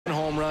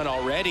run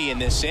already in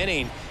this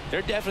inning.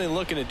 They're definitely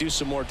looking to do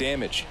some more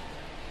damage.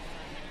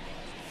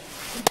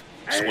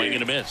 Swing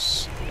and a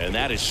miss, and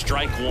that is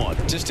strike one.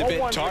 Just a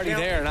bit tardy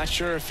there. Not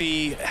sure if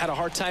he had a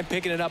hard time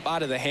picking it up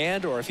out of the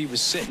hand or if he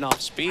was sitting off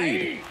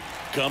speed.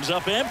 Comes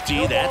up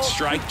empty. That's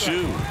strike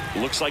two.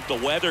 Looks like the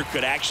weather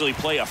could actually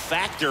play a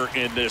factor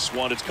in this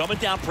one. It's coming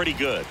down pretty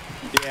good.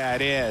 Yeah,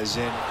 it is.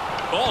 And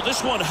oh,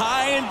 this one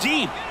high and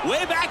deep,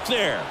 way back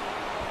there.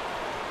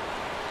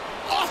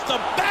 Off the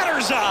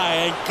batter's eye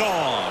and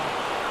gone.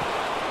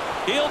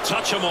 He'll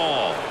touch them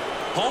all.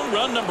 Home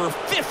run number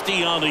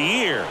 50 on the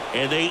year,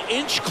 and they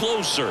inch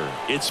closer.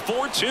 It's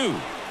 4-2.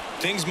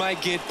 Things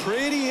might get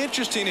pretty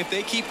interesting if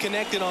they keep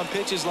connecting on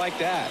pitches like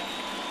that.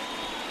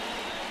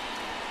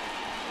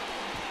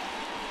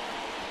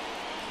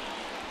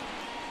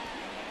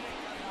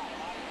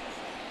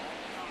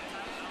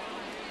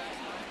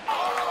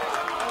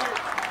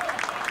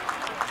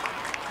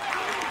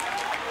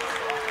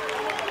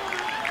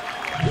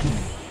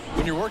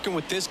 When you're working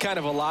with this kind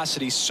of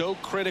velocity, so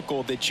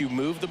critical that you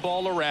move the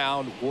ball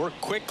around, work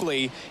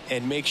quickly,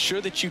 and make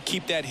sure that you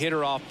keep that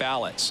hitter off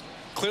balance.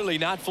 Clearly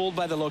not fooled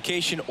by the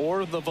location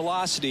or the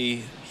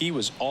velocity. He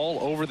was all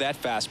over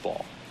that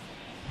fastball.